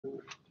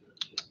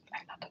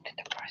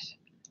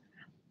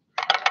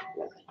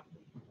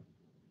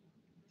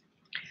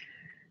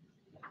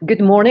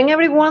Good morning,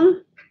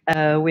 everyone.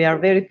 We are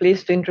very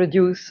pleased to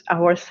introduce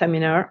our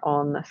seminar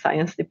on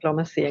science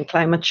diplomacy and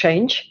climate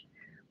change.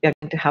 We are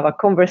going to have a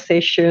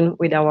conversation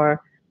with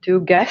our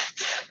two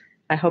guests.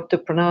 I hope to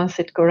pronounce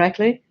it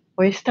correctly.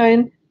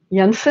 Eystein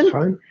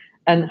Jansen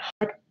and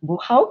Halvard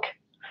Buhaug,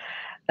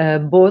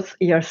 both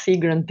ERC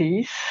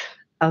grantees,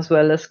 as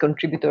well as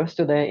contributors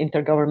to the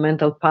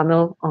Intergovernmental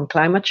Panel on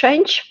Climate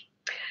Change.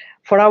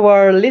 For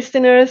our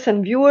listeners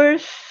and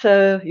viewers,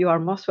 you are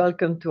most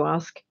welcome to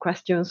ask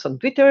questions on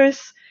Twitter,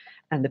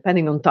 and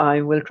depending on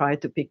time, we'll try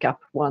to pick up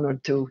one or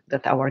two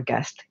that our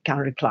guest can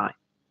reply.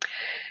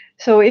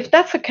 So if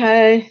that's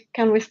okay,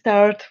 can we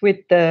start with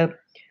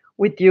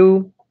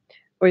you,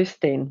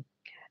 Eystein?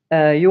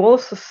 You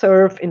also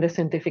serve in the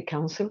Scientific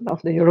Council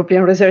of the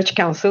European Research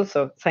Council,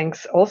 so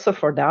thanks also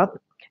for that,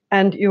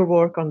 and your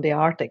work on the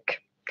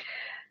Arctic.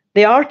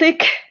 The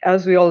Arctic,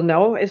 as we all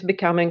know, is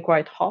becoming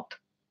quite hot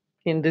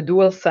in the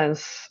dual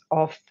sense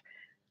of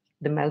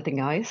the melting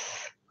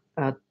ice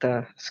at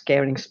a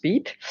scaring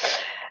speed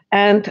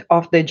and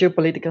of the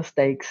geopolitical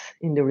stakes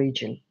in the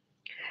region.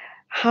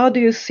 How do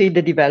you see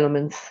the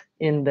developments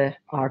in the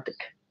Arctic?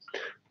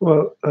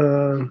 Well,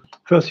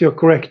 first, you're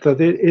correct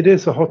that it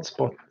is a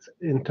hotspot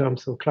in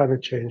terms of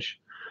climate change.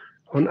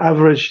 On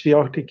average, the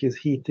Arctic is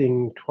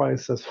heating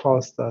twice as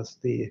fast as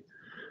the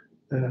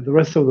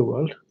rest of the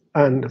world,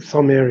 and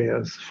some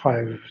areas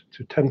 5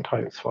 to 10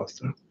 times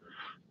faster.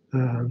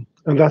 And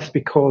that's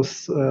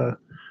because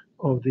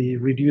of the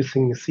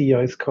reducing sea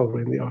ice cover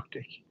in the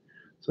Arctic.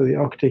 So the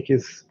Arctic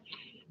is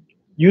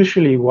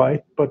usually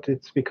white, but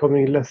it's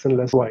becoming less and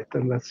less white,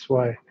 and that's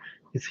why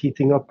it's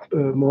heating up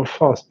more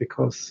fast,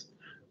 because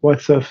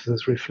white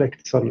surfaces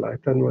reflect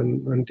sunlight, and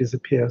when it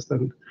disappears,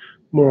 then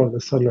more of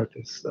the sunlight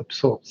is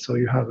absorbed. So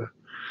you have an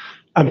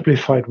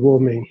amplified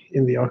warming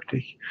in the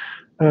Arctic.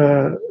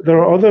 There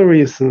are other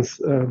reasons.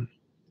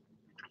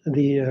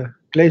 The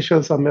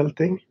glaciers are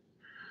melting,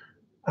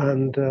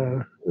 and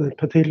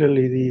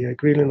particularly the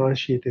Greenland ice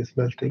sheet is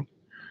melting.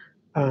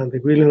 And the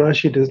Greenland ice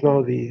sheet is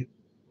now the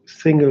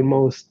single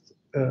most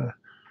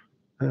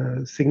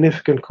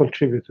significant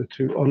contributor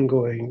to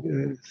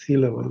ongoing sea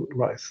level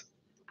rise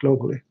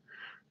globally,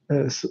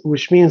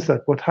 which means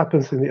that what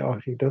happens in the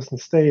Arctic doesn't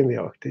stay in the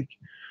Arctic.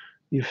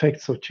 The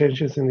effects of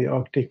changes in the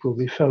Arctic will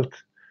be felt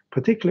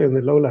particularly in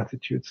the low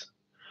latitudes.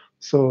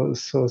 So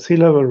sea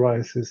level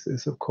rise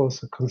is of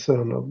course a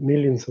concern of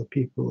millions of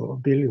people or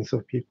billions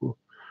of people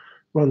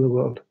around the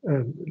world,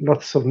 and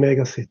lots of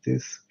mega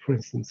cities, for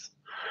instance.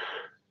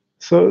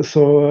 So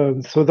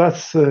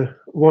that's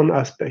one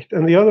aspect,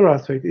 and the other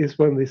aspect is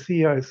when the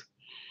sea ice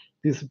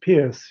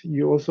disappears,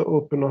 you also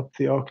open up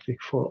the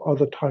Arctic for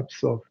other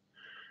types of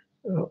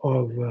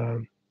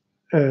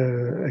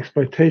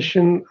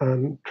exploitation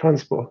and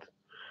transport.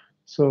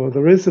 So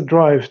there is a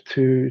drive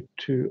to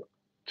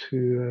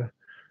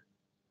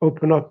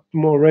open up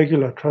more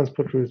regular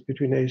transport routes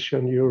between Asia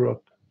and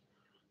Europe,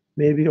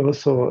 maybe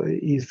also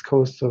east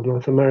coast of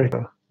North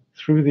America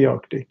through the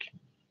Arctic,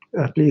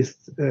 at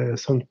least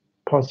some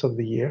parts of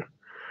the year.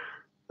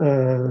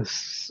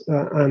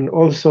 And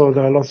also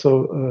there are lots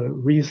of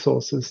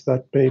resources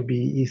that may be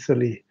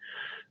easily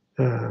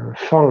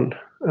found.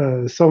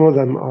 Some of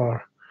them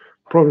are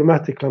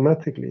problematic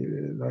climatically,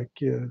 like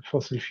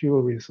fossil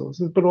fuel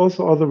resources, but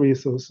also other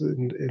resources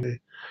in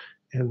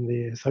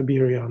the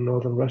Siberia and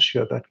northern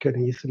Russia that can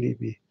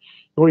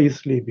more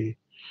easily be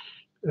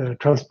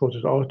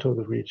transported out of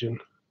the region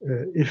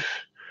when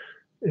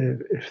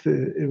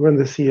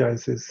the sea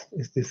ice is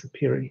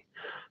disappearing.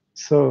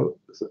 So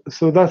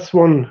that's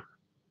one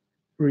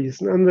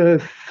reason. And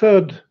the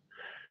third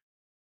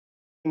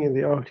thing in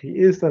the Arctic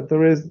is that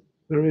there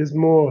is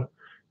more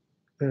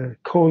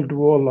Cold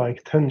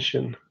War-like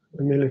tension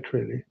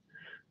militarily,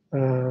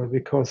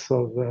 because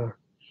of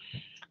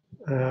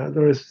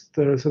there is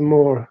a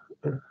more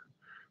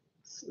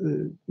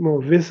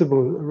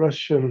visible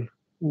Russian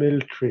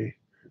military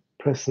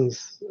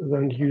presence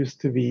than used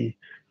to be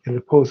in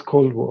the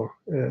post-Cold War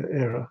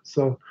era.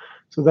 So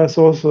that's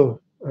also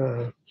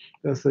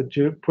there's a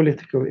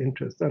geopolitical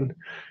interest, and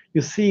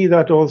you see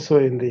that also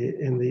in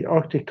the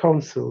Arctic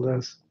Council.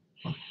 There's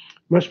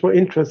much more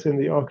interest in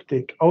the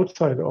Arctic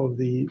outside of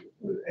the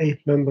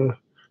 8 member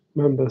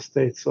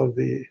states of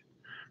the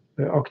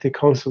Arctic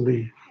Council,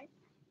 the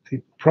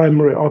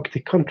primary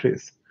Arctic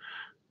countries.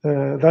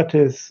 That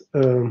is,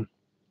 so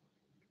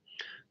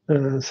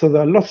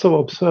there are lots of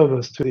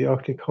observers to the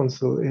Arctic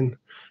Council in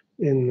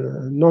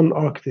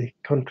non-Arctic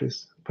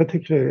countries,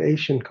 particularly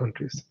Asian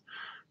countries,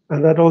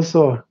 and that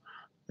also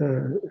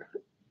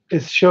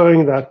is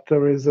showing that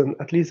there is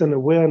at least an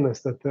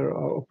awareness that there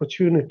are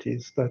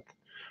opportunities that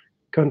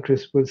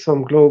countries with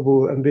some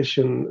global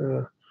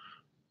ambition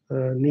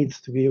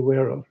needs to be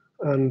aware of.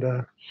 And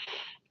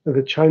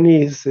the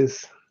Chinese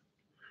is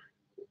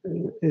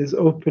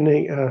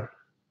opening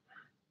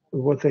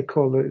what they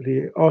call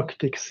the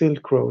Arctic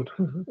Silk Road,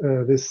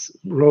 this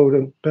road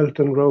and Belt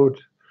and Road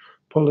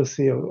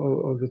policy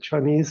of the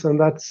Chinese, and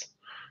that's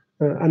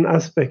an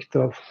aspect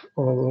of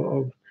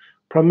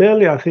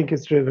primarily, I think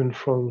it's driven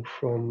from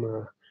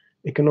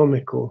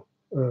economical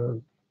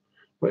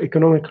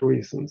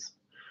reasons.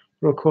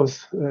 But of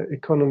course,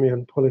 economy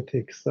and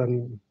politics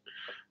and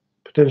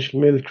potential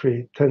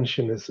military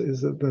tension is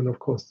then of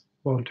course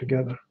bound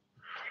together.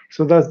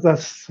 So that's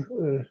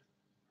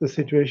the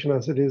situation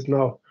as it is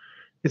now.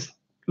 It's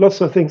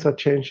lots of things are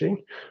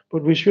changing,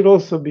 but we should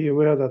also be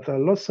aware that there are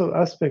lots of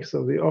aspects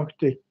of the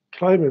Arctic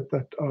climate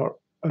that are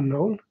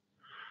unknown.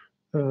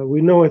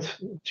 We know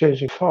it's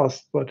changing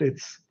fast, but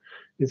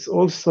it's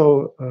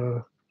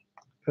also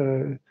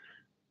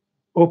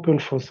open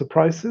for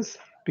surprises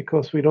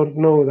because we don't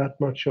know that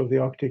much of the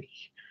Arctic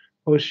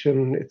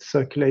Ocean, its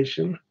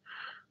circulation.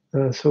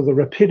 So the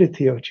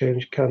rapidity of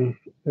change can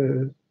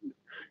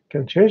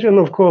change, and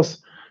of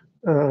course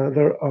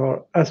there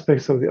are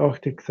aspects of the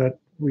Arctic that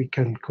we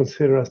can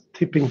consider as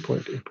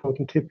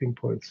important tipping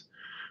points,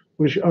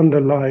 which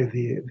underlie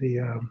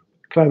the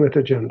climate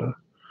agenda.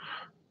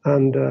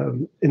 And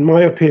in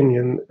my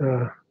opinion,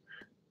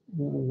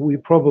 we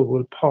probably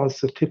will pass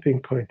the tipping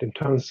point in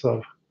terms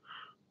of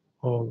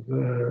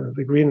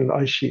the Greenland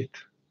ice sheet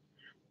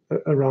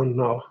around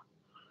now.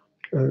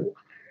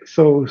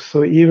 So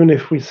even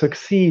if we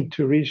succeed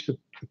to reach the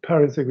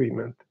Paris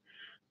Agreement,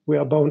 we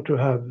are bound to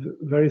have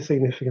very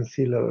significant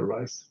sea level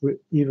rise,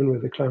 even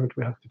with the climate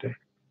we have today.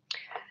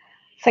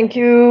 Thank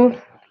you,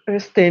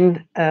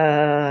 Eystein.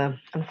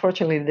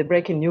 Unfortunately, the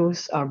breaking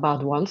news are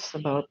bad ones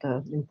about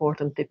the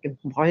important tipping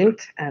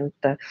point, and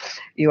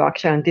you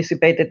actually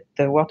anticipated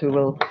what we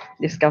will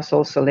discuss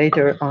also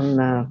later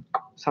on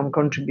some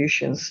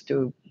contributions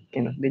to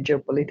the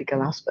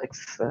geopolitical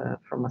aspects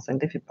from a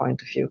scientific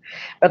point of view.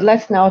 But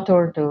let's now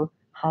turn to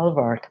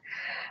Halvard.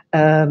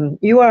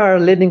 You are a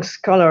leading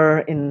scholar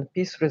in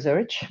peace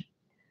research,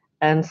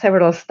 and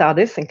several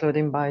studies,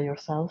 including by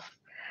yourself,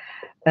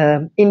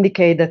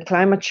 indicate that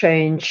climate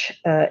change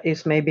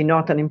is maybe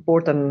not an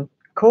important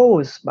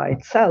cause by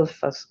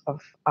itself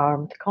of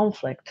armed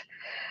conflict,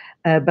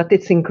 but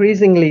it's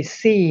increasingly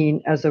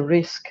seen as a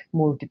risk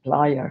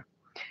multiplier.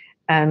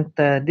 And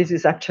this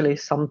is actually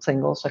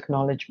something also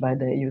acknowledged by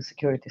the EU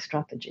security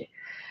strategy.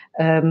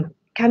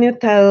 Can you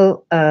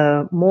tell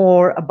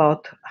more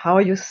about how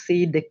you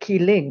see the key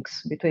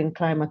links between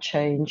climate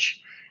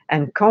change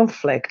and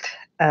conflict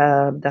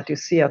that you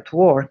see at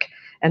work?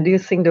 And do you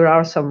think there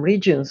are some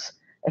regions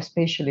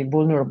especially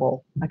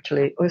vulnerable?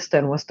 Actually,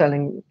 Eystein was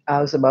telling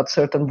us about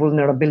certain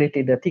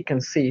vulnerability that he can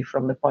see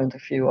from the point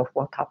of view of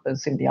what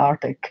happens in the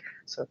Arctic.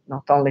 So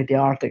not only the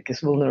Arctic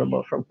is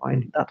vulnerable from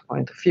that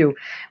point of view,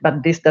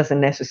 but this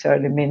doesn't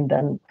necessarily mean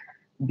then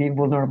be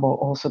vulnerable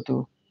also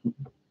to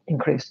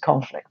increased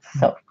conflicts.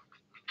 So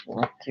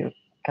what you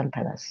can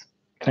tell us.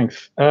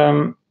 Thanks.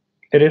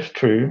 It is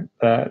true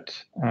that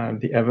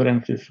the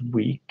evidence is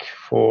weak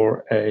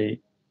for a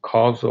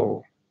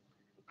causal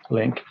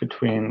link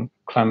between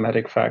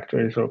climatic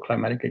factors or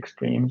climatic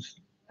extremes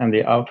and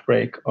the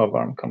outbreak of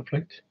armed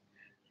conflict.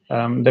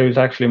 There is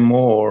actually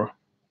more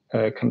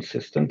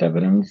consistent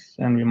evidence,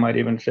 and we might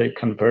even say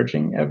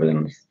converging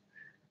evidence,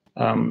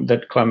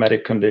 that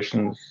climatic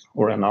conditions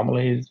or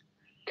anomalies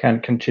can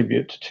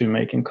contribute to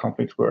making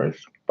conflicts worse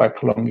by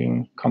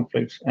prolonging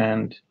conflicts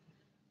and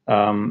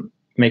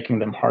making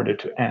them harder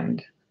to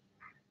end.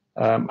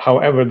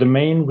 However, the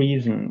main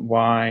reason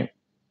why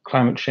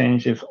climate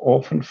change is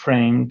often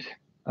framed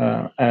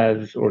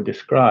as or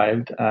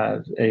described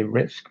as a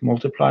risk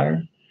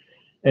multiplier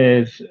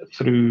is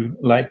through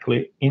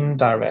likely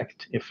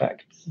indirect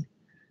effects.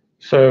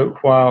 So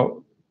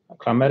while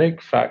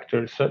climatic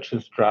factors such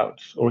as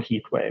droughts or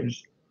heat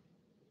waves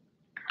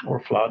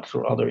or floods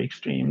or other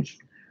extremes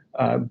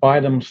by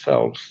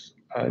themselves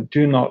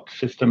do not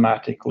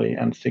systematically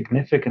and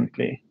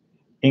significantly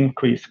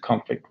increase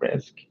conflict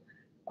risk,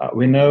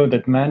 we know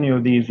that many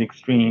of these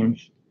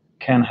extremes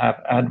can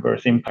have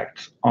adverse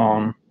impacts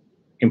on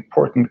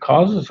important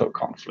causes of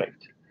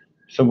conflict.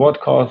 So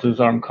what causes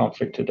armed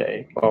conflict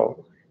today?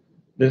 Well,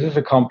 this is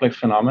a complex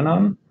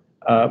phenomenon,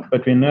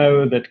 but we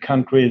know that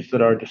countries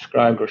that are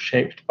described or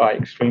shaped by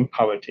extreme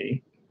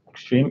poverty,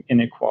 extreme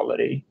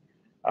inequality,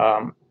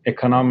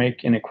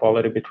 economic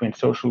inequality between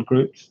social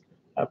groups,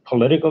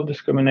 political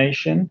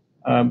discrimination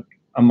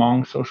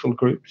among social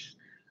groups,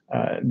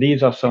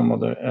 these are some of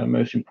the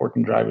most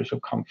important drivers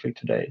of conflict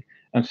today.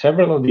 And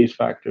several of these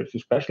factors,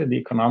 especially the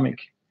economic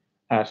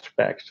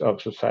aspects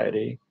of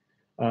society,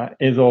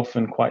 is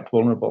often quite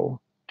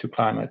vulnerable to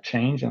climate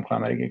change and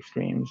climatic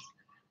extremes.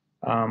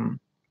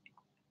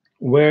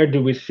 Where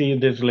do we see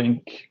this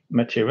link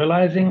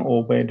materializing,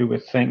 or where do we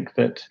think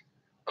that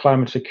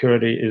climate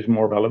security is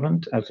more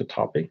relevant as a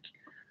topic?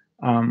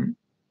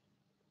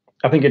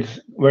 I think it's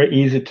very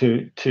easy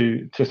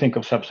to think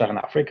of sub-Saharan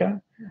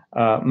Africa.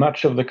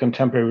 Much of the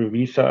contemporary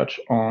research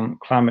on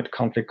climate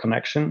conflict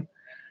connection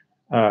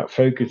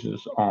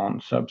focuses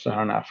on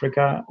sub-Saharan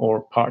Africa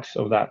or parts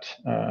of that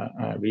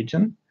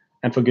region,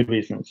 and for good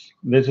reasons.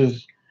 This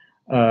is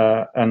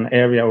an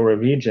area or a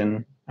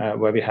region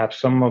where we have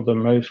some of the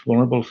most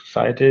vulnerable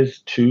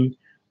societies to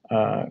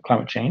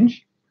climate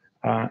change.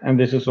 And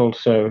this is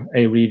also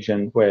a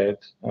region with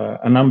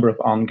a number of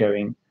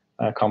ongoing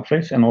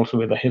conflicts, and also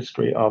with a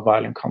history of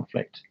violent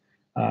conflict,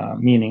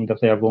 meaning that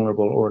they are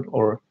vulnerable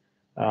or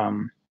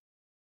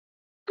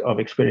of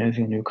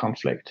experiencing new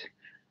conflict.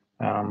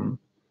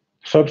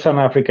 Sub-Saharan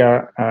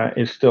Africa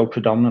is still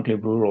predominantly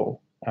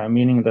rural,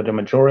 meaning that the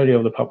majority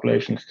of the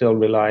population still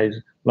relies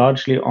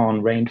largely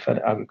on rain-fed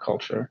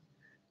agriculture.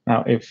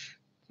 Now, if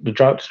the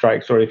drought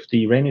strikes or if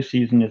the rainy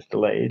season is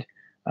delayed,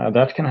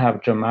 that can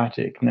have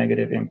dramatic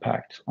negative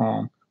impacts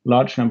on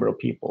large number of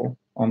people,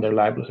 on their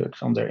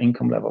livelihoods, on their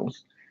income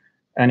levels.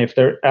 And if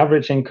their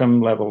average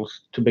income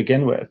levels to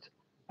begin with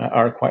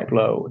are quite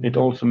low, it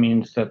also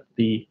means that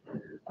the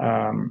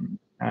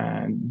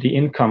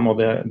income or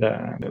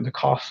the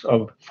cost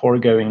of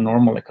foregoing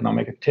normal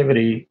economic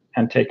activity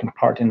and taking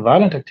part in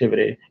violent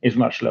activity is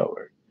much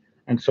lower.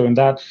 And so in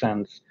that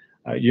sense,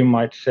 you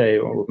might say,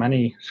 or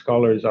many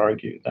scholars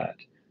argue, that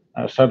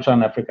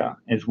Sub-Saharan Africa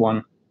is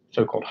one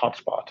so-called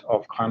hotspot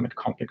of climate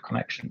conflict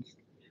connections.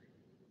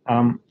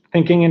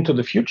 Thinking into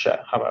the future,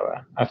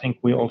 however, I think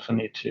we also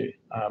need to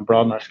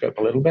broaden our scope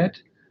a little bit.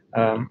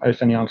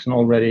 Eystein Jansen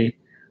already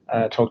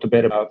talked a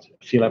bit about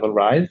sea level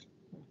rise.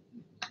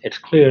 It's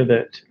clear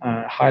that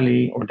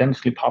highly or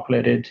densely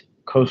populated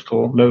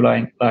coastal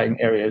low-lying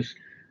areas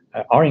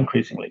are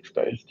increasingly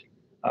exposed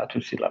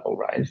to sea level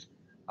rise.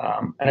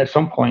 And at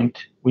some point,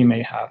 we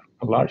may have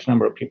a large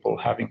number of people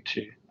having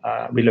to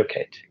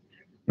relocate.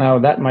 Now,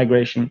 that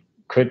migration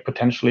could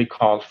potentially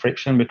cause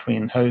friction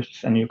between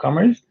hosts and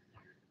newcomers.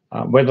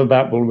 Whether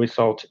that will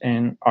result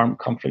in armed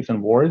conflicts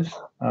and wars,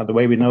 the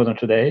way we know them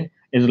today,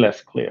 is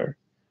less clear.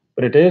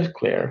 But it is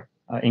clear,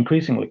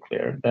 increasingly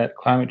clear, that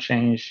climate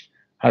change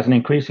has an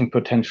increasing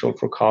potential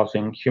for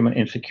causing human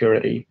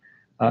insecurity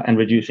and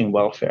reducing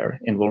welfare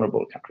in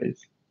vulnerable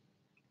countries.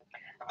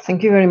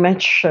 Thank you very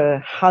much,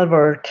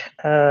 Halvard.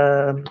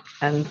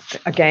 And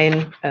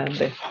again,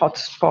 the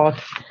hotspot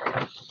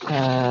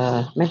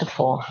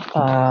metaphor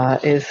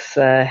is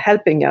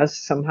helping us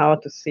somehow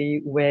to see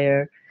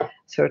where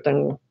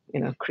certain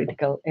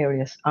critical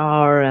areas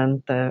are,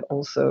 and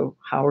also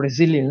how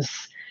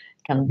resilience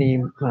can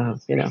be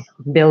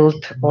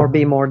built or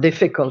be more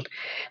difficult.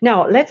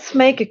 Now, let's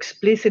make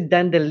explicit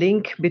then the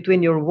link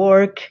between your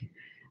work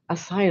as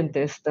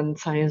scientist and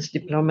science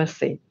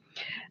diplomacy.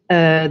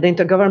 The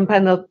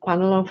Intergovernmental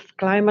Panel of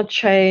Climate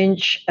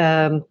Change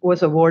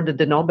was awarded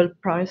the Nobel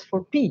Prize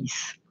for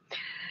Peace.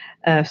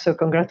 So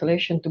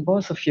congratulations to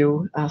both of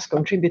you as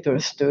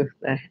contributors to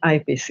the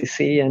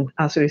IPCC and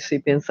as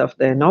recipients of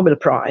the Nobel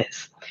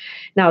Prize.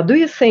 Now, do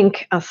you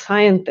think as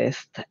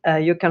scientists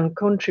you can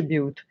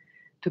contribute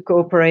to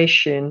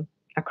cooperation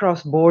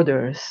across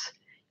borders,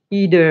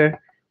 either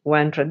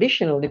when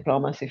traditional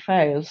diplomacy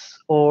fails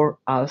or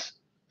as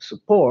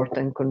support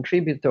and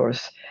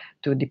contributors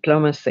to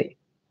diplomacy?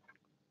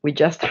 We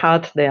just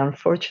had the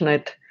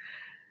unfortunate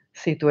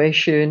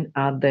situation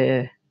at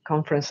the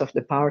Conference of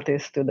the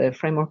Parties to the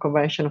Framework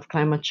Convention of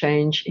Climate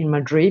Change in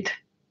Madrid,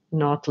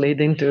 not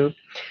leading to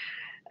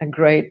a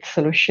great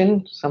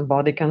solution.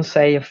 Somebody can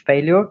say a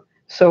failure.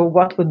 So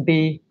what would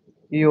be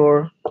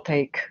your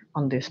take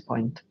on this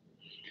point?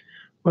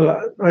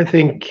 Well, I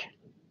think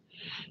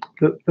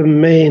the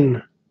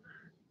main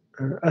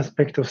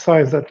aspect of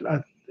science,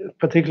 that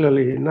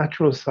particularly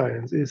natural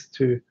science, is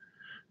to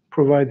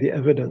provide the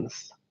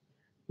evidence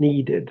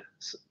needed,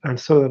 and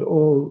so that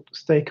all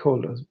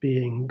stakeholders,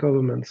 being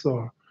governments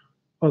or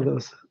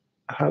others,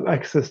 have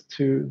access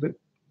to the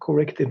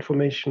correct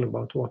information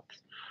about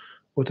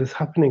what is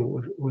happening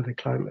with the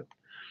climate.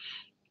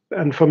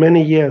 And for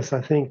many years,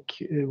 I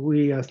think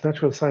we as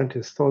natural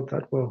scientists thought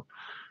that, well,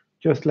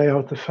 just lay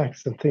out the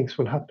facts and things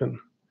will happen.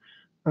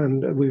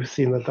 And we've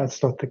seen that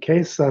that's not the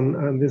case,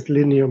 and this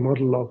linear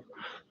model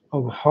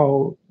of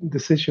how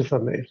decisions are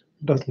made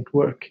doesn't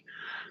work.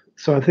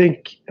 So I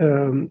think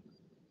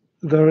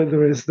there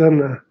is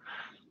then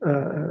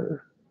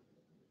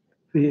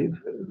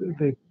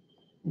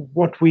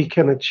what we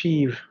can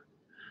achieve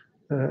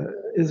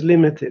is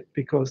limited,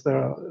 because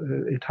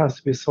it has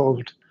to be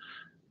solved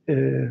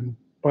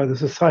by the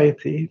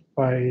society,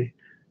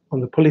 on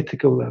the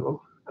political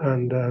level,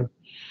 and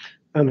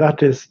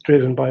that is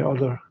driven by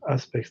other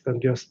aspects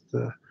than just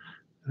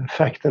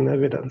fact and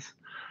evidence.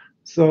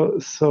 So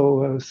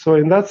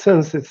in that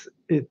sense, it's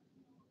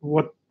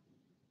what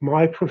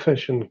my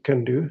profession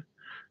can do,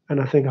 and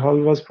I think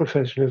Halvard's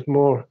profession is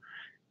more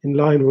in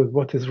line with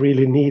what is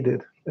really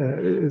needed.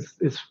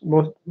 It's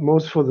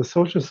most for the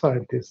social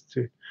scientists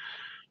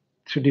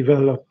to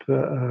develop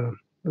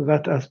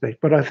that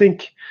aspect. But I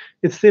think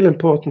it's still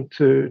important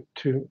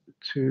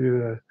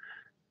to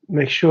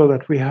make sure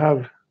that we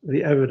have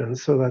the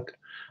evidence, so that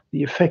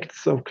the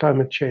effects of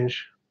climate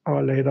change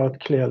are laid out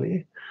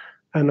clearly.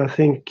 And I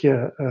think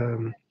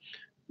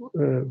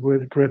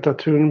with Greta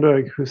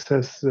Thunberg, who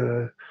says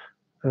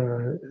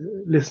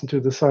listen to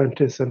the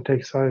scientists and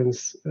take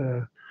science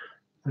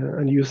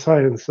and use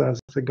science as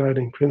a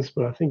guiding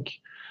principle, I think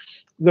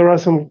there are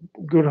some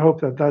good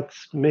hope that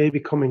that's maybe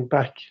coming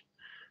back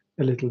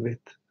a little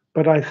bit.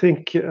 But I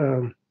think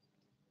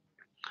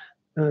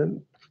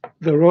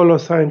the role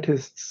of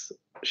scientists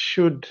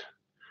should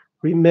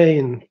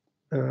remain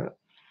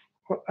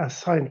as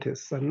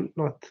scientists and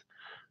not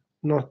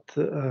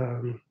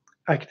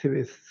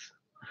activists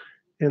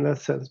in that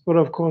sense. But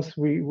of course,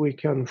 we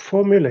can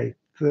formulate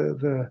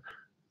the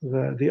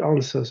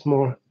answers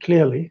more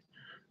clearly,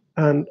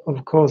 and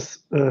of course,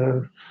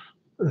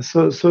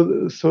 so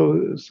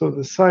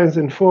the science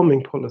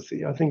informing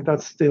policy, I think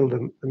that's still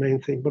the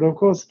main thing. But of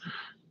course,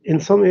 in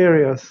some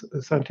areas,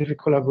 scientific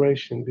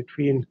collaboration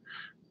between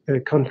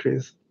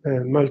countries,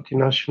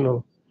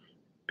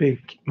 big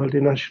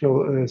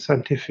multinational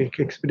scientific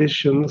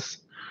expeditions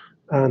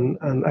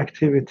and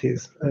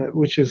activities,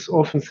 which is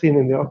often seen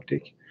in the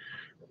Arctic,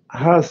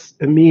 has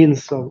a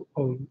means of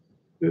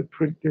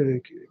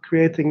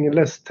creating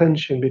less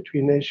tension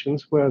between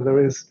nations where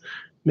there is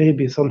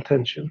maybe some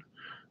tension.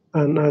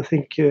 And I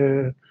think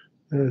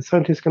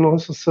scientists can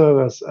also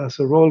serve as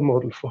a role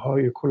model for how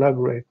you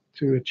collaborate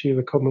to achieve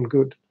a common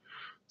good.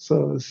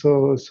 So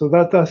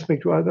that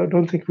aspect, I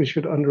don't think we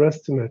should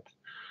underestimate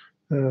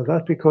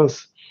that,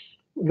 because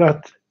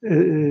that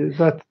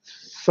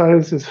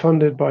science is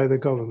funded by the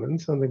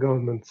governments, and the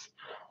governments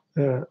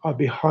are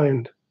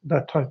behind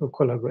that type of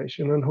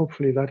collaboration, and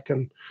hopefully that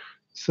can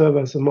serve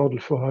as a model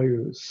for how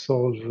you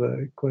solve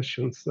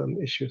questions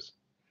and issues.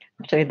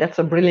 Actually, that's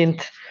a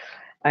brilliant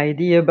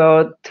idea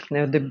about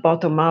the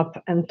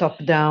bottom-up and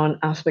top-down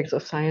aspects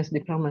of science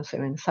diplomacy. I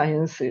mean,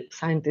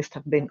 scientists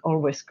have been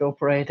always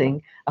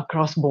cooperating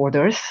across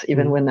borders,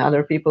 even when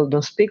other people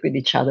don't speak with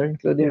each other,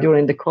 including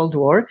during the Cold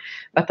War.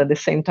 But at the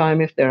same time,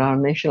 if there are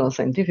national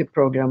scientific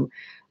programs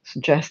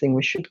suggesting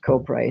we should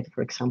cooperate,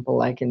 for example,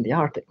 like in the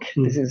Arctic,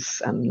 this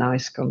is a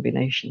nice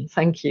combination.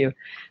 Thank you.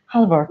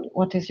 Halvard,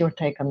 what is your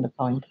take on the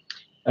point?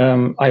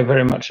 I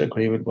very much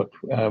agree with what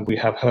we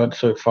have heard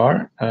so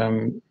far.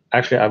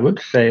 Actually, I would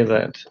say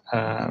that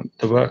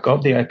the work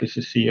of the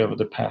IPCC over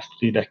the past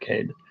few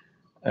decades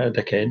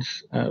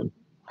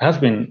has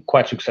been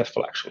quite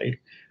successful, actually,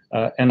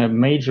 and a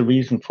major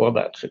reason for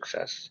that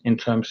success in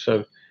terms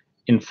of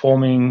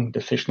informing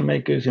decision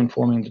makers,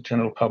 informing the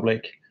general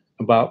public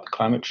about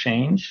climate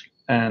change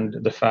and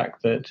the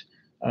fact that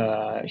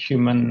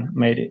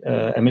human-made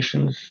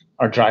emissions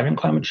are driving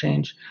climate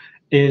change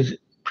is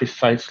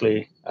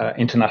precisely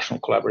international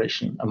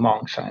collaboration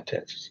among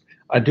scientists.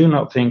 I do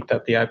not think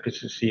that the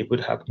IPCC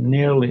would have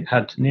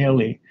had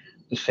nearly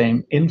the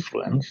same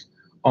influence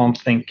on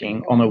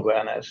thinking, on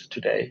awareness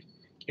today,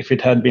 if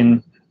it had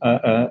been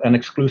an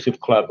exclusive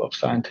club of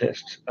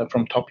scientists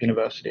from top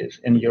universities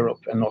in Europe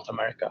and North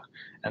America.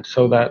 And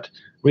so that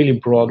really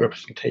broad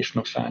representation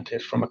of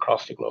scientists from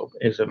across the globe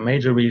is a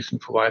major reason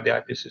for why the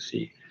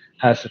IPCC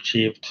has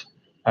achieved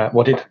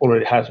what it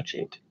already has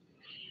achieved.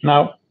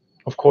 Now,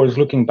 of course,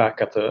 looking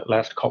back at the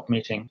last COP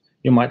meeting,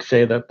 you might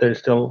say that there's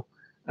still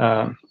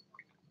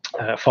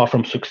far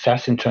from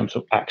success in terms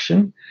of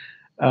action.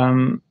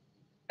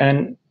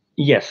 And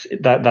yes,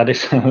 that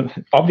is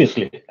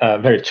obviously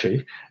very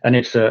true, and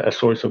it's a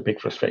source of big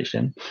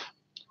frustration.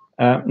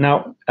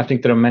 Now, I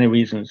think there are many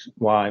reasons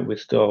why we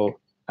still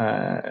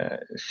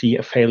see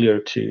a failure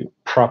to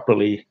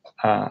properly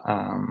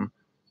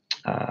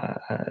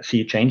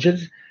see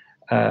changes.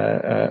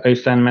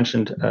 Eystein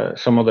mentioned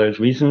some of those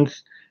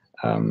reasons.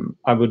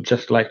 I would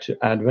just like to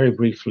add very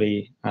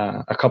briefly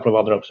a couple of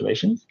other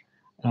observations.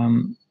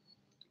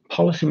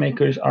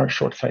 Policymakers are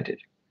short-sighted.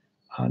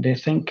 They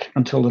think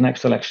until the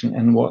next election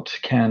and what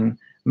can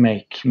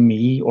make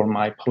me or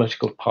my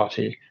political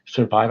party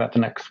survive at the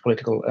next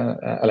political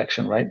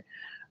election, right?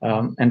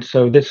 And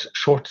so this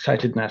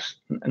short-sightedness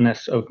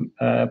of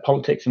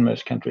politics in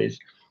most countries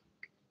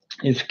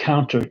is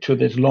counter to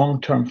this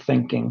long-term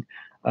thinking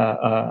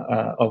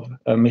of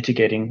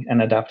mitigating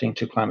and adapting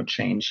to climate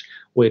change,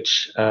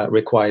 which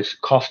requires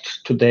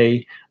costs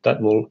today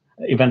that will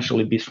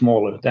eventually be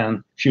smaller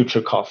than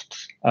future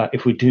costs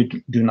if we do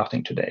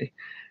nothing today.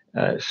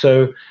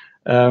 So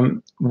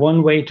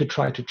one way to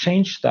try to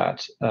change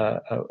that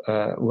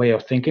way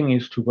of thinking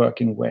is to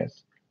working with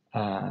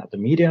the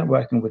media,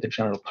 working with the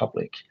general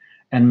public,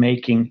 and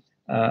making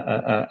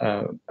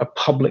a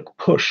public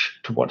push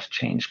towards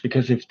change.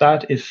 Because if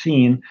that is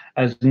seen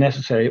as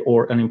necessary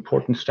or an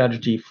important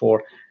strategy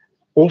for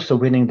also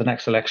winning the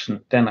next election,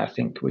 then I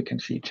think we can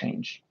see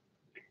change.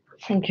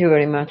 Thank you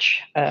very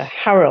much,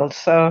 Harold.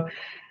 So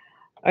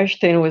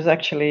Eystein was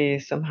actually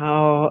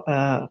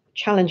somehow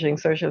challenging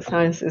social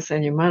sciences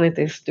and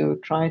humanities to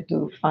try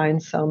to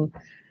find some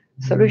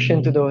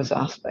solution to those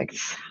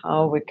aspects,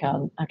 how we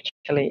can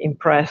actually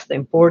impress the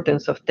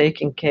importance of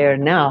taking care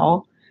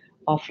now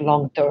of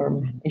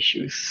long-term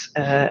issues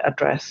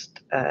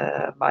addressed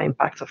by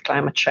impacts of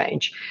climate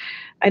change.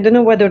 I don't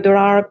know whether there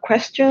are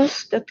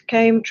questions that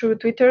came through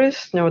Twitter.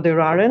 No, there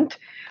aren't.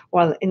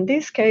 Well, in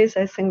this case,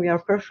 I think we are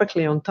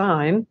perfectly on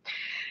time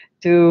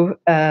to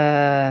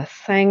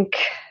thank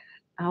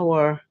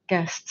our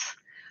guests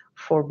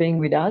for being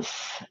with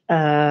us,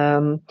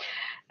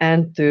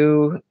 and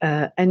to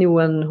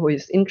anyone who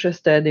is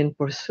interested in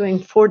pursuing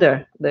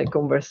further the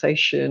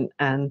conversation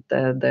and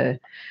the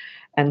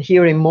and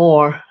hearing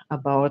more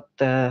about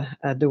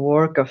the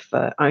work of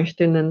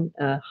Eystein and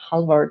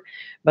Halvard,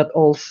 but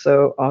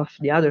also of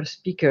the other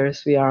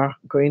speakers we are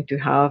going to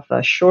have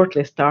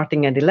shortly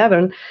starting at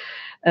 11.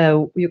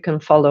 You can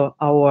follow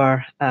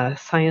our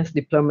science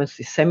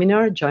diplomacy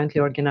seminar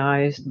jointly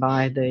organized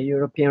by the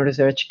European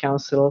Research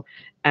Council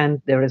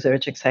and the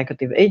research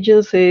executive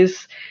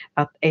agencies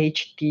at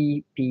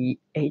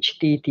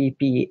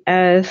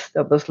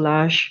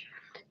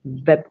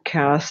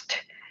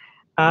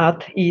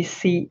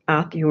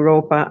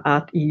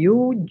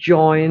https://webcast@ec@europa.eu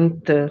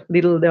joint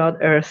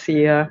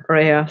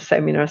rea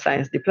seminar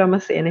science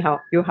diplomacy. Anyhow,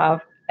 you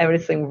have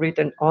everything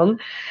written on,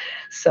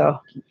 so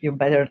you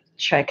better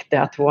check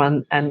that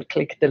one and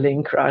click the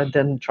link rather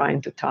than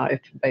trying to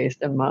type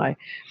based on my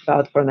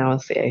bad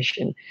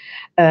pronunciation.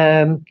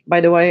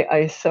 By the way,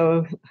 I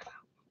saw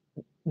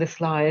the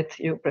slide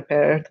you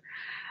prepared,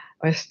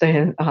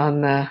 Eystein,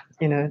 on the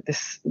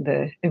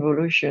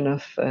evolution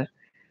of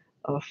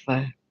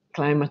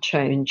climate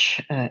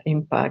change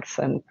impacts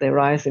and the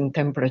rise in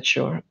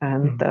temperature,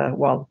 and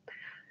well,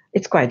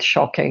 it's quite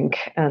shocking.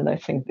 And I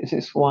think this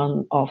is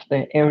one of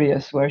the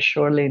areas where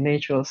surely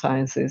natural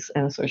sciences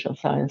and social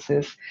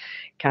sciences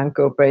can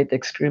cooperate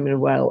extremely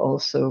well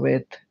also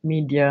with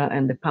media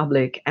and the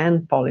public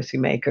and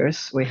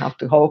policymakers. We have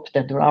to hope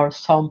that there are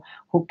some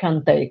who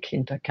can take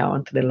into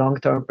account the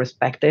long-term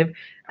perspective.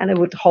 And I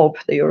would hope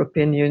the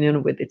European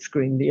Union with its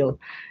Green Deal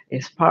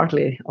is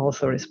partly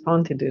also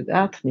responding to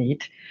that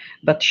need.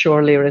 But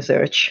surely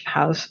research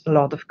has a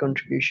lot of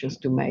contributions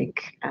to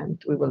make,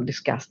 and we will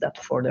discuss that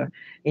further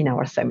in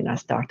our seminar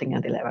starting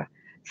at 11.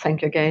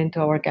 Thank you again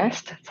to our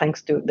guest.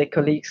 Thanks to the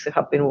colleagues who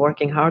have been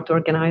working hard to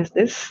organize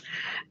this.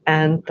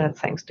 And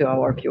thanks to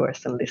our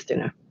viewers and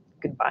listeners.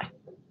 Goodbye.